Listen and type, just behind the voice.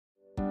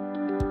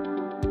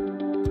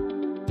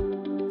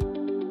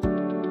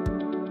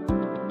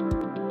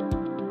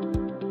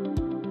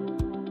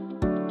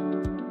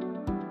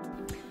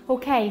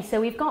Okay, so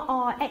we've got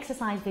our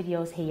exercise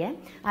videos here,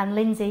 and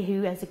Lindsay,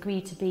 who has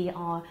agreed to be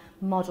our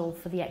model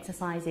for the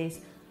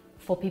exercises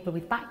for people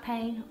with back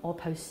pain or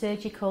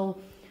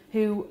post-surgical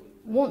who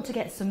want to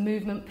get some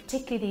movement.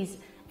 Particularly these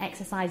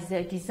exercises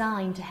are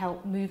designed to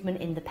help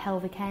movement in the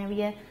pelvic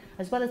area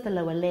as well as the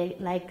lower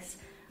legs,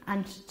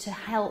 and to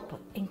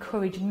help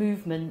encourage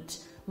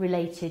movement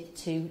related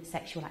to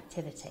sexual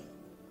activity.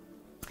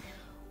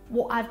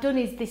 What I've done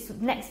is this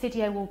next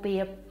video will be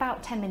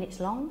about 10 minutes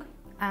long,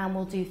 and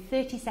we'll do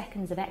 30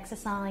 seconds of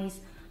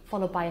exercise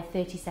followed by a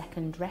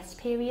 30-second rest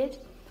period.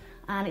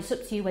 And it's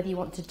up to you whether you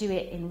want to do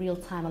it in real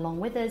time along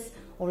with us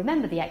or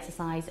remember the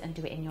exercise and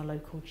do it in your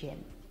local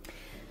gym.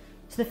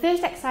 So the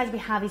first exercise we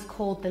have is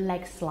called the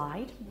leg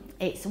slide.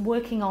 It's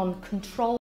working on control